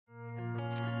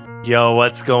Yo,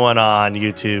 what's going on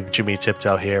YouTube? Jimmy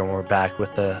Tiptoe here, and we're back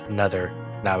with another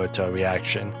Naruto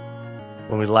reaction.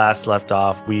 When we last left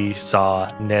off, we saw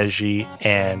Neji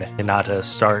and Hinata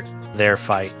start their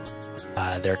fight.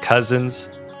 They're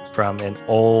cousins from an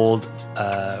old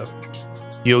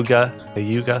Hyuga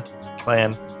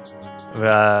clan.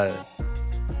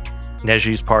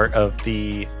 Neji's part of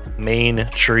the main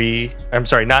tree. I'm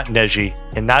sorry, not Neji.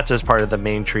 Hinata's part of the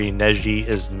main tree. Neji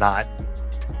is not.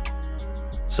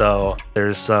 So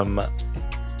there's some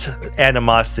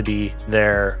animosity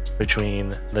there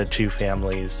between the two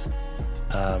families,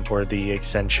 or the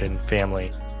Extension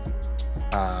family.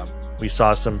 We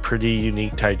saw some pretty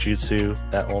unique taijutsu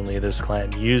that only this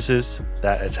clan uses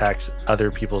that attacks other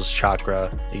people's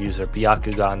chakra. They use their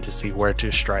Byakugan to see where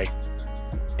to strike.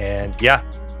 And yeah,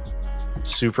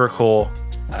 super cool.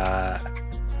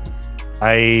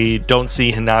 I don't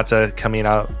see Hinata coming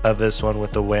out of this one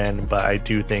with the win, but I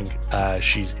do think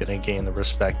she's going to gain the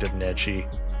respect of Neji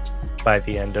by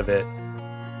the end of it.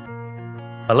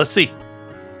 But let's see.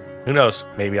 Who knows?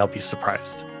 Maybe I'll be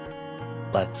surprised.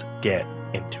 Let's get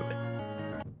into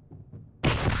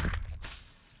it.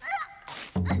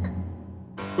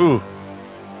 Ooh.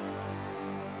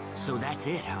 So that's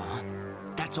it, huh?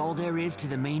 That's all there is to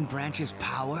the main branch's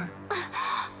power?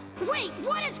 Wait,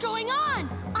 what is going on?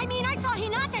 I mean, I saw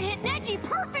Hinata hit Neji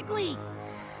perfectly!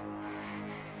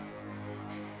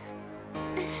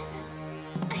 I'm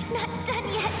not done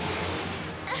yet.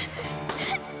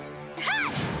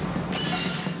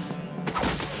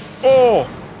 Oh!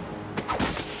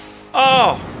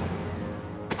 Oh!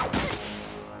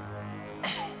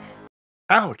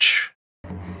 Ouch!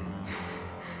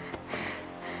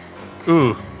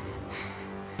 Ooh.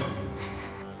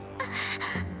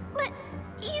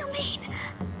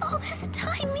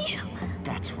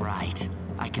 That's right.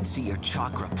 I could see your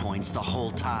chakra points the whole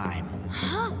time.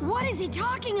 Huh? What is he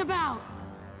talking about?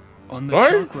 On the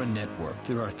chakra network,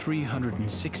 there are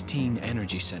 316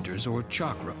 energy centers or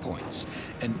chakra points,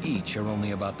 and each are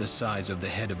only about the size of the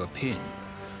head of a pin.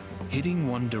 Hitting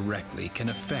one directly can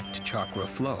affect chakra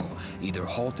flow, either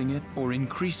halting it or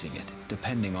increasing it,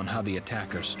 depending on how the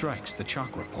attacker strikes the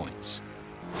chakra points.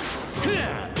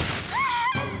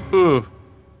 Ooh.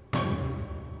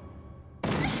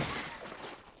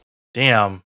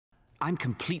 Damn. I'm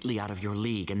completely out of your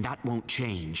league, and that won't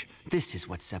change. This is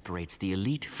what separates the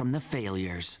elite from the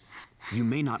failures. You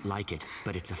may not like it,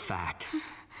 but it's a fact.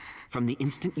 From the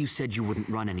instant you said you wouldn't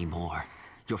run anymore,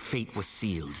 your fate was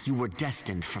sealed. You were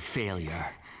destined for failure.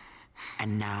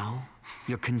 And now,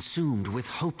 you're consumed with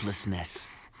hopelessness.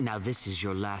 Now this is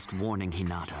your last warning,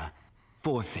 Hinata.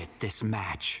 Forfeit this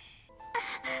match.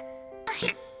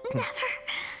 I never...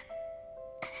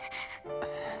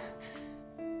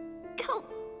 go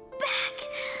back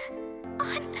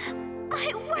on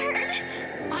my word.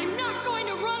 I'm not going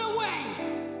to run away!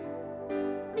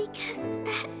 Because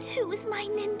that too is my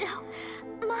ninja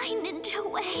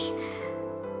way.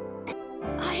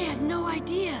 I had no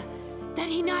idea that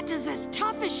Hinata's as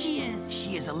tough as she is.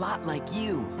 She is a lot like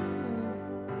you.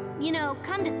 You know,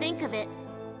 come to think of it,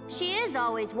 she is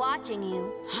always watching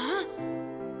you. Huh?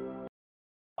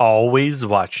 Always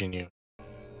watching you.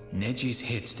 Neji's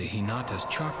hits to Hinata's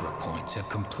chakra points have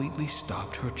completely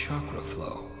stopped her chakra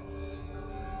flow.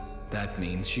 That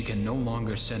means she can no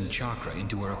longer send chakra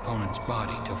into her opponent's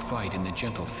body to fight in the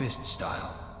gentle fist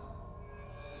style.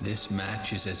 This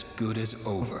match is as good as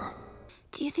over.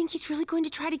 Do you think he's really going to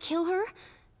try to kill her?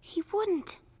 He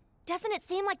wouldn't. Doesn't it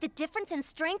seem like the difference in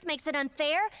strength makes it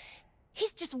unfair?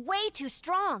 He's just way too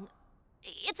strong.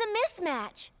 It's a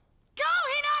mismatch. Go,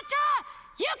 Hinata!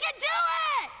 You can do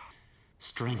it!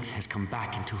 Strength has come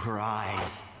back into her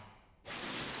eyes.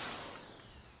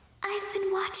 I've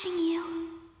been watching you.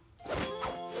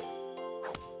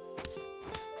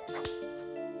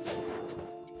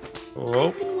 Whoa.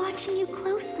 I've been watching you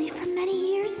closely for many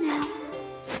years now.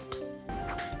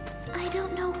 I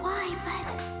don't know why, but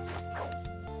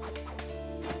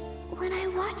when I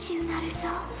watch you,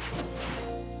 Naruto,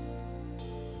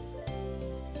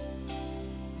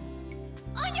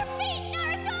 on your feet,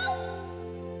 Naruto!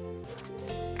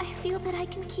 I feel that I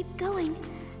can keep going.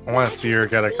 I want to see her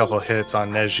get a couple hits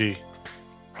on Neji.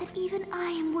 That even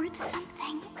I am worth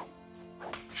something.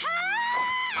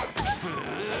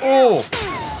 Oh!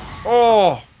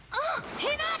 Oh! Oh,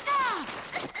 Hinata!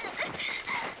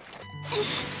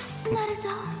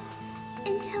 Naruto,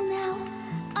 until now,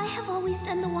 I have always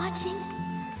done the watching.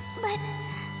 But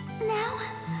now,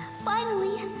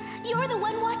 finally, you're the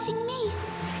one watching me.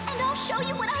 And I'll show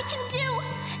you what I can do!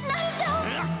 Naruto!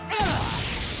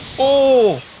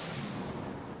 Oh!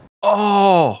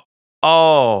 Oh!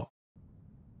 Oh!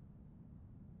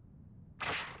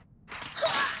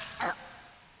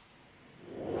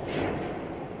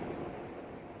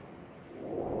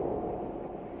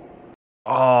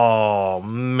 Oh,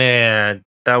 man.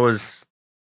 That was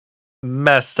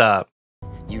messed up.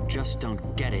 You just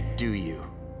don't get it, do you?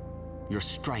 Your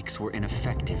strikes were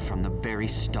ineffective from the very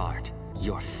start.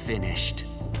 You're finished.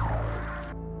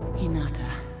 Hinata,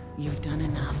 you've done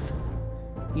enough.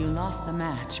 You lost the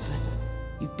match, but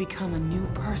you've become a new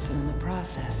person in the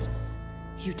process.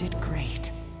 You did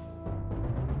great.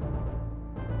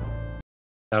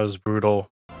 That was brutal.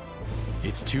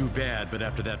 It's too bad, but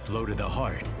after that blow to the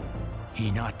heart,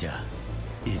 Hinata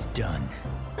is done.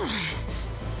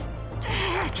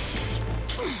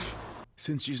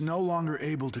 Since she's no longer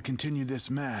able to continue this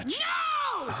match...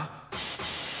 No!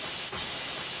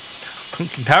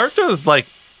 Naruto's like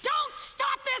Don't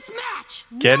stop this match!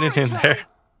 getting in there.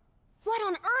 What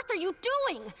on earth are you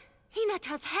doing?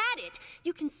 Hinata's had it.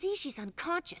 You can see she's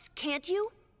unconscious, can't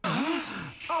you?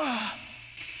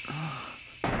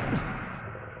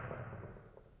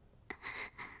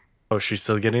 Oh, she's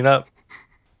still getting up.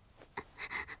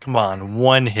 Come on,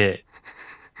 one hit.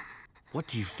 What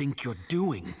do you think you're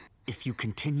doing? If you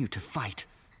continue to fight,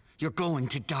 you're going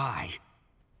to die.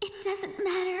 It doesn't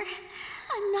matter.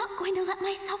 I'm not going to let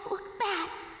myself look bad.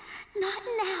 Not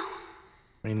now.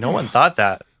 I mean, no one thought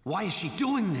that. Why is she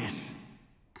doing this?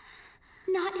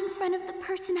 Not in front of the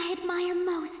person I admire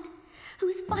most,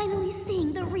 who's finally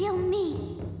seeing the real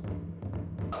me.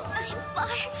 I'm far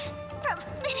from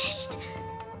finished.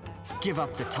 Give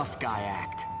up the tough guy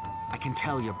act. I can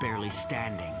tell you're barely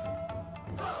standing.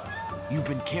 You've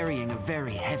been carrying a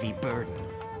very heavy burden,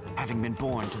 having been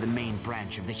born to the main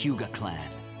branch of the Hyuga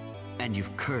clan. And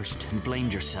you've cursed and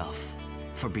blamed yourself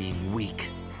for being weak.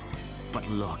 But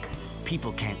look,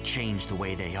 people can't change the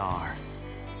way they are.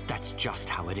 That's just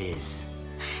how it is.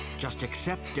 Just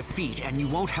accept defeat and you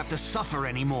won't have to suffer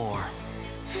anymore.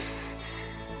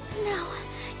 No,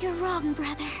 you're wrong,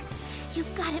 brother.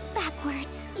 You've got it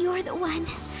backwards. You're the one.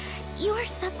 You're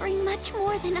suffering much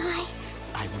more than I.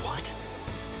 I what?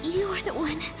 You're the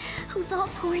one who's all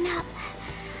torn up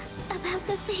about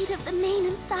the fate of the main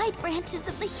and side branches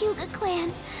of the Hyuga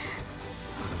clan.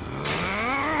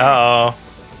 Uh-oh.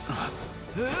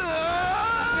 Neji,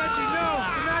 no!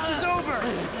 The match is over!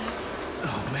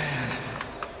 Oh, man.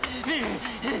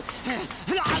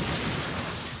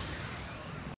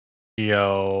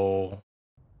 Yo.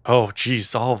 Oh,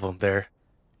 jeez, all of them there.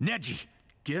 Neji,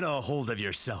 get a hold of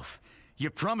yourself. You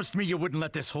promised me you wouldn't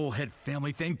let this whole head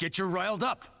family thing get you riled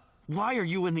up. Why are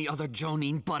you and the other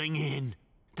jōnin butting in?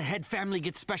 The head family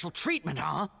gets special treatment,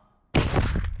 huh?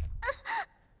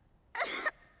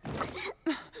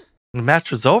 The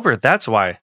match was over, that's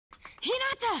why.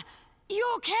 Hinata!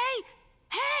 You okay?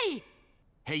 Hey!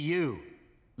 Hey you,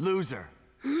 loser.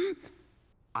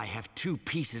 I have two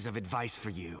pieces of advice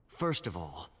for you. First of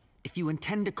all, if you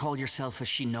intend to call yourself a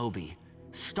shinobi,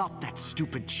 stop that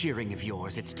stupid cheering of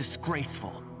yours, it's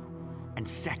disgraceful. And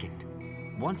second,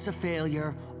 once a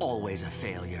failure, always a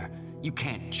failure. You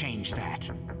can't change that.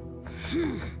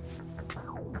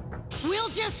 We'll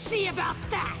just see about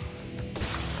that!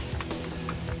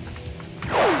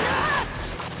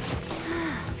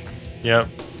 Yep,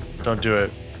 don't do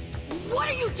it. What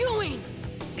are you doing?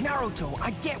 Naruto,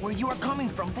 I get where you are coming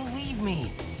from, believe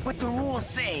me. But the rules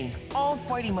say, all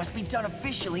fighting must be done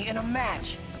officially in a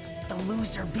match. The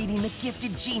loser beating the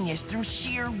gifted genius through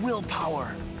sheer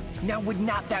willpower. Now would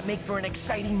not that make for an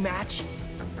exciting match?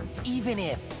 Even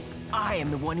if I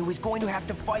am the one who is going to have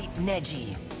to fight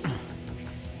Neji.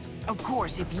 Of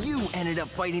course, if you ended up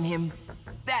fighting him,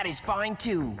 that is fine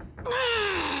too.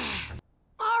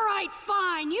 All right,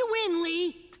 fine. You win,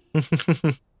 Lee.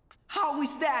 How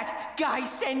was that,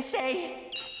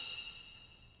 Guy-sensei?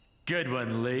 Good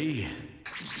one, Lee.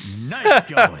 Nice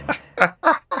going.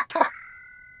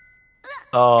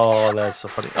 Oh, that's so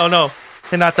funny. Oh no,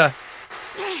 Hinata.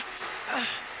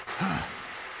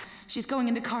 She's going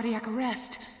into cardiac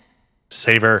arrest.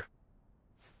 Save her.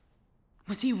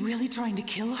 Was he really trying to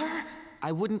kill her?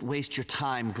 I wouldn't waste your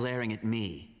time glaring at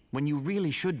me, when you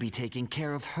really should be taking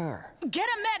care of her. Get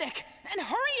a medic and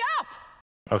hurry up!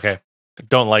 Okay,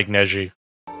 don't like Neji.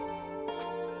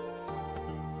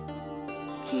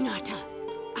 Hinata,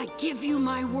 I give you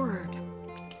my word.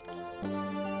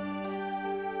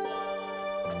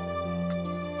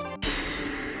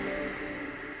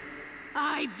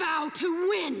 I vow to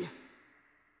win!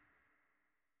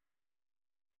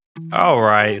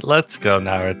 Alright, let's go,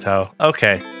 Naruto.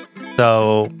 Okay,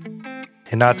 so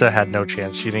Hinata had no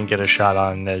chance. She didn't get a shot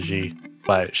on Neji,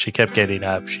 but she kept getting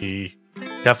up. She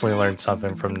definitely learned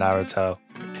something from Naruto.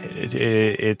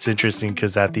 It's interesting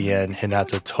because at the end,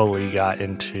 Hinata totally got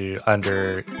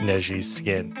under Neji's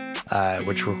skin,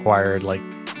 which required like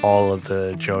all of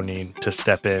the jōnin to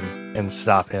step in and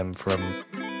stop him from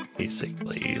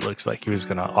basically. Looks like he was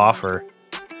going to offer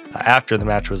after the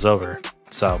match was over.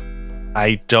 So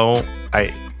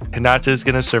Hinata's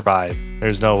going to survive.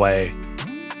 There's no way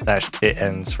that it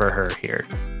ends for her here.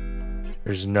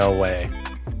 There's no way.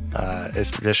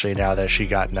 Especially now that she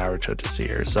got Naruto to see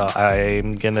her. So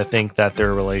I'm going to think that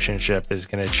their relationship is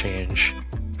going to change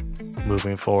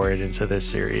moving forward into this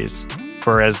series.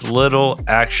 For as little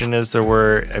action as there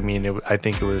were, I mean, I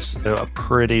think it was a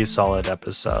pretty solid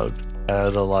episode.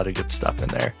 Had a lot of good stuff in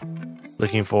there.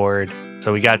 Looking forward.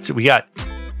 So we got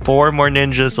 4 more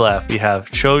ninjas left. We have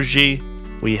Choji,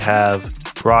 we have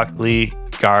Rock Lee,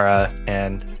 Gaara,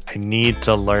 and I need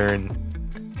to learn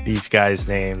these guys'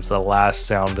 names. The last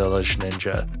Sound Village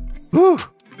ninja. Woo!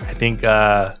 I think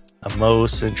I'm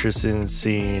most interested in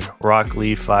seeing Rock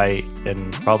Lee fight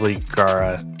and probably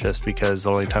Gaara, just because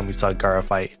the only time we saw Gaara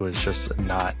fight, it was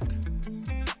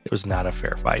not a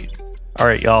fair fight. All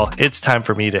right, y'all, it's time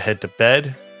for me to head to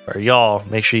bed. For y'all,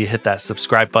 make sure you hit that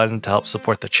subscribe button to help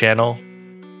support the channel,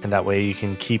 and that way you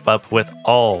can keep up with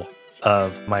all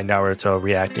of my Naruto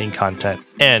reacting content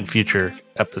and future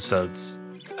episodes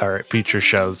or future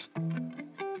shows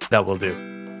that we'll do.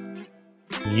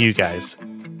 You guys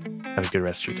have a good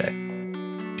rest of your day.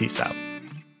 Peace out.